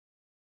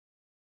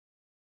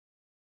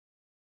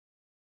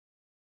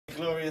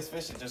Glorious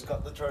Fishing just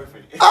got the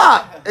trophy.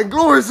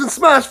 Inglorious and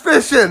Smash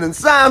Fishing and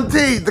Sam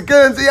T, the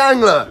Guernsey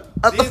angler,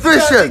 at the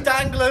fishing. The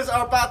danglers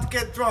are about to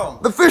get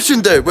drunk. The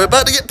fishing dude, we're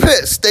about to get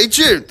pissed. Stay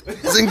tuned.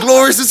 It's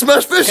Inglorious and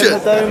Smash Fishing. In the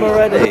dome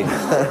already.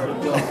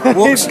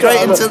 Walk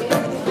straight into.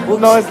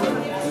 Nice.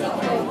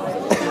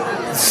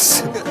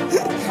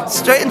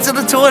 Straight into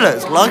the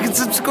toilets. Like and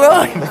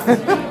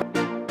subscribe.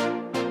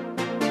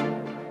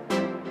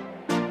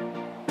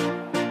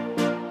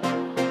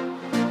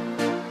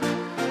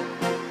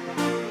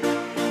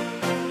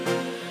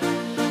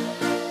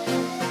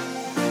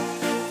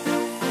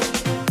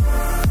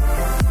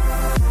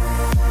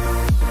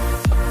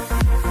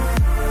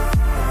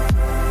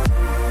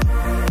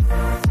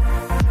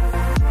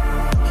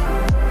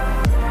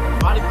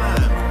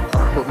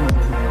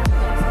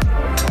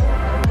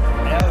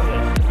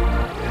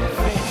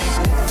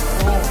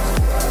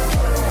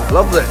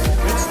 Lovely.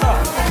 Good stuff.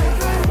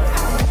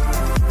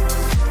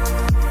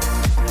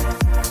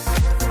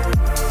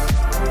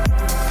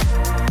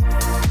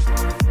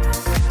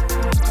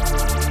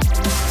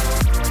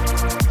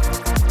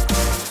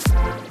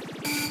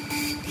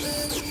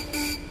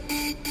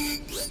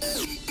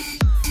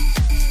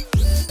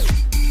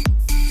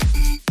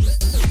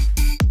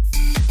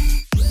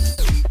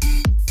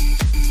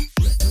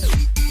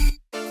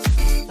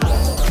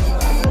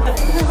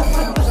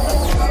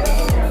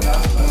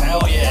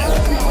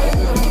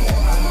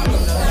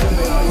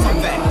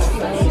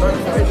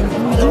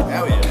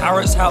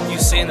 Carrots help you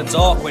see in the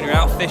dark when you're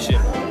out fishing.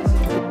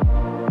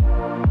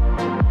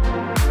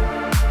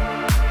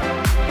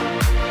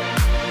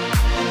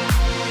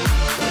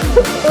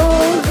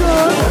 Oh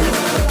god!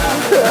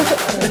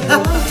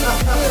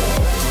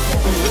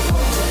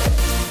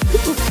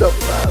 What's up,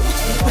 man?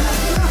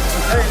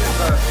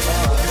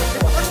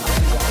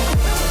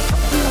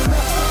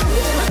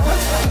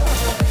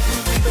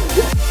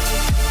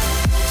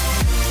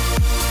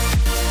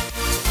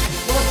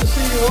 Nice to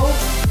see you all.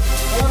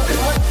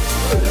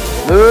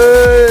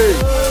 Hey!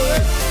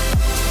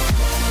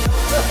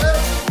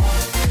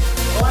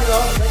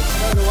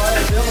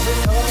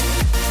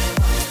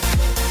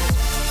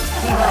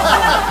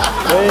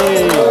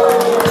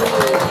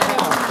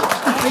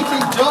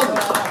 Meeting John.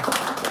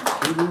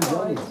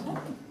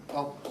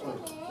 Oh, sorry.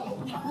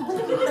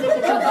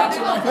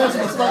 First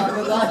mistake of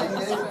the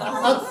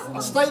day.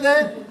 Stay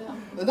there.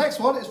 The next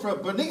one is for a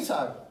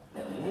bonito.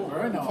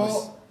 Very nice.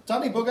 For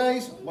Danny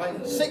Buggays,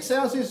 weighing 6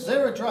 ounces,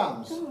 0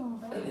 drams.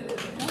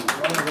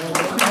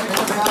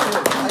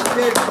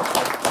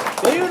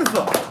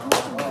 Beautiful!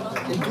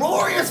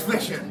 Inglorious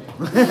Fishing!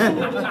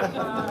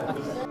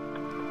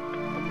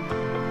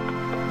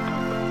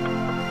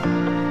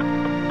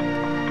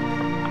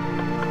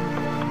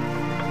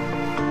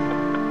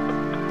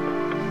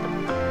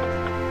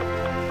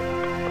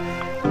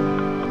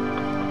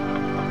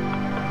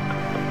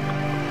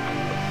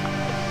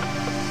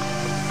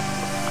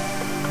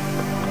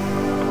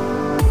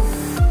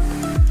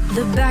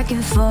 The back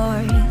and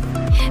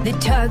forth, the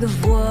tug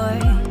of war.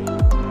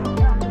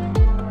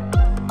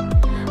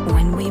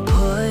 When we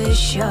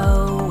push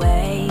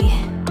away,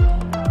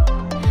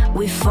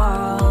 we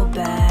fall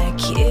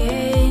back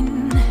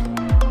in.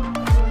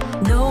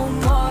 No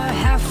more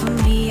half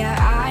of me,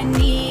 I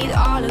need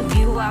all of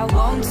you. I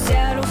won't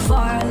settle for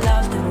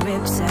love that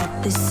rips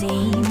at the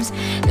seams.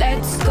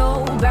 Let's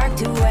go back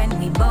to when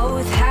we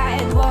both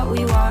had what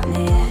we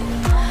wanted,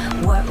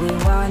 what we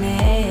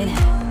wanted.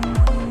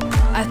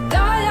 I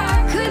thought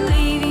I could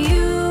leave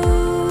you,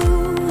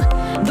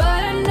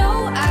 but I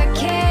know I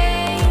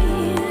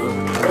can't.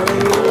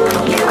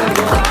 Yeah, I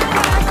thought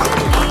I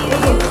could leave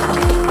you,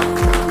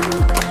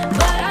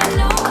 but I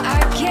know I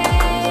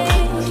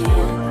can't.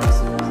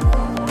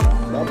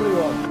 Lovely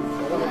one.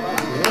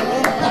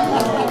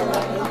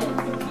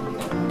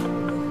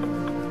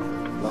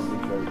 Lovely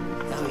trophy.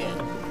 Oh yeah.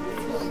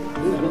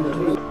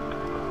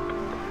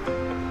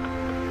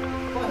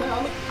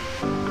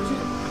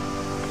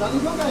 Danny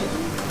Buggays.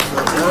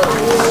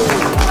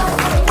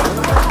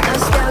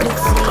 Lost out at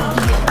sea,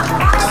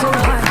 so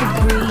hard to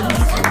breathe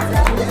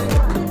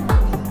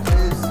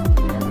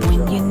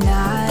when you're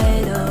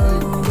not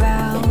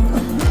around.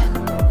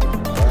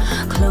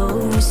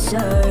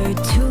 Closer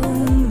to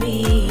me,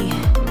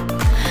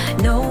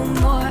 no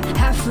more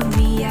half of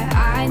me. I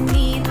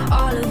need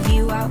all of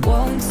you. I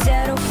won't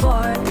settle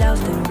for love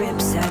that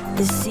rips at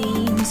the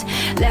seams.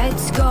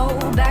 Let's go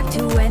back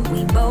to when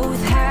we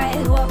both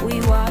had what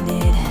we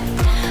wanted,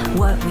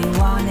 what we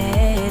wanted.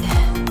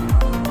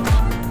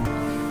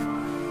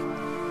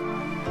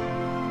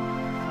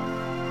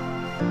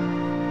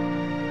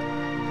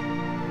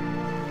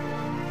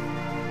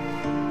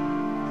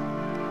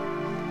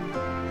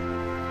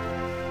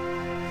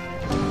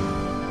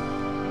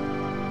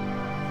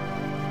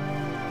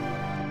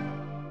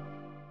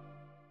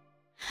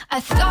 I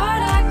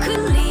thought I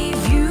could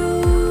leave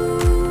you,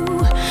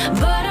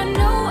 but I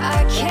know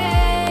I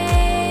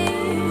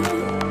can't.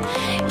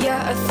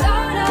 Yeah, I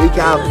thought I He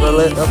can't feel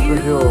it, that's for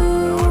sure.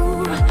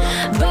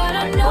 but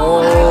I know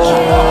I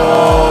can't.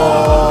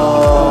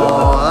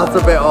 Oh, that's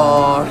a bit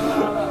harsh.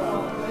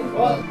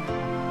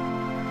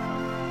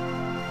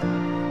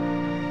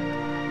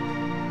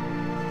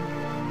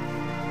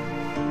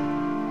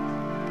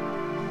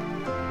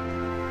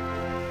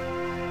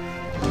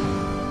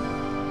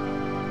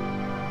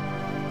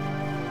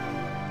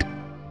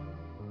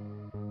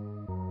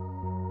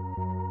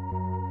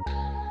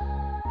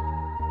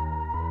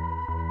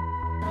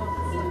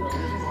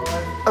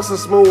 That's a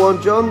small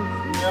one, John.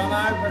 Yeah,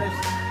 I know, but it's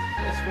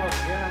what,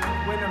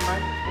 yeah, winning,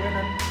 mate,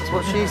 winning. That's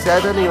what she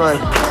said, anyway.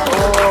 Oh.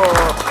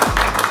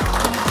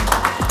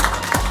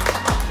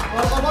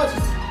 Well, I'd like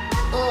to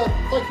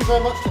thank you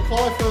very much to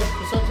Clive for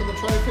presenting the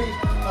trophy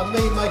and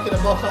me making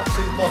a mock-up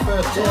since my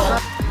first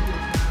time.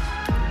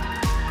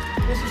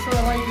 This is for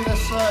a lady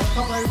that's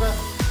come over,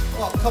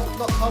 well,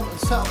 not come and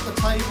set up the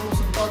tables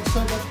and done so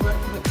much work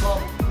for the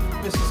club,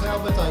 Mrs.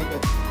 Elma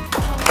David.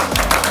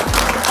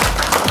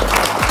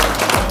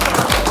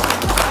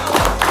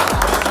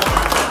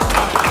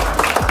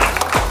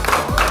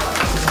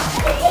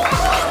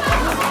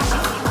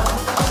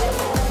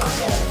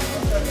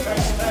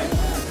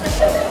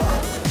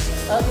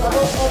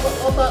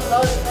 On that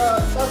note,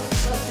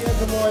 that's the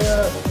end of my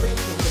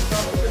speech with the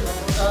club.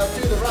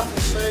 Do the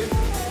raffle soon.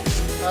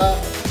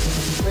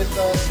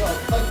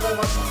 Thank you very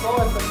much for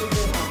Clive for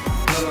giving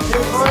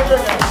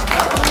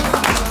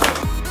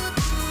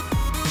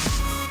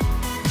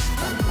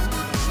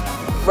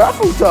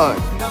Raffle time.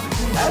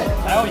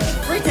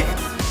 Free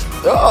tickets.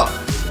 Oh,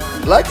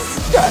 like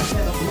that.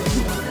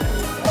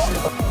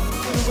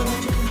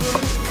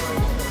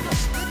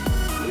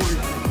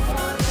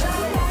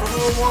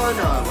 Why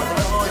not? I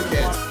don't like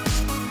it.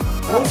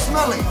 All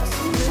smelly.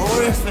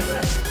 Glorious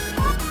fishing.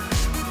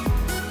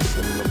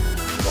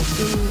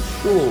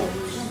 Shorts.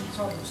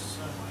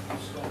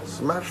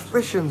 Smash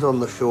fishing's on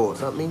the shorts.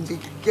 That means he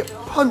could get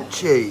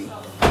punchy.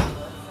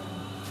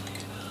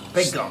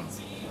 Big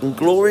guns. And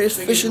Glorious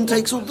Fishing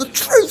takes all the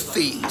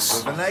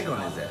trophies. With an egg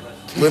on his head.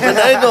 With an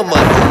egg on my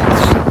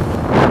head.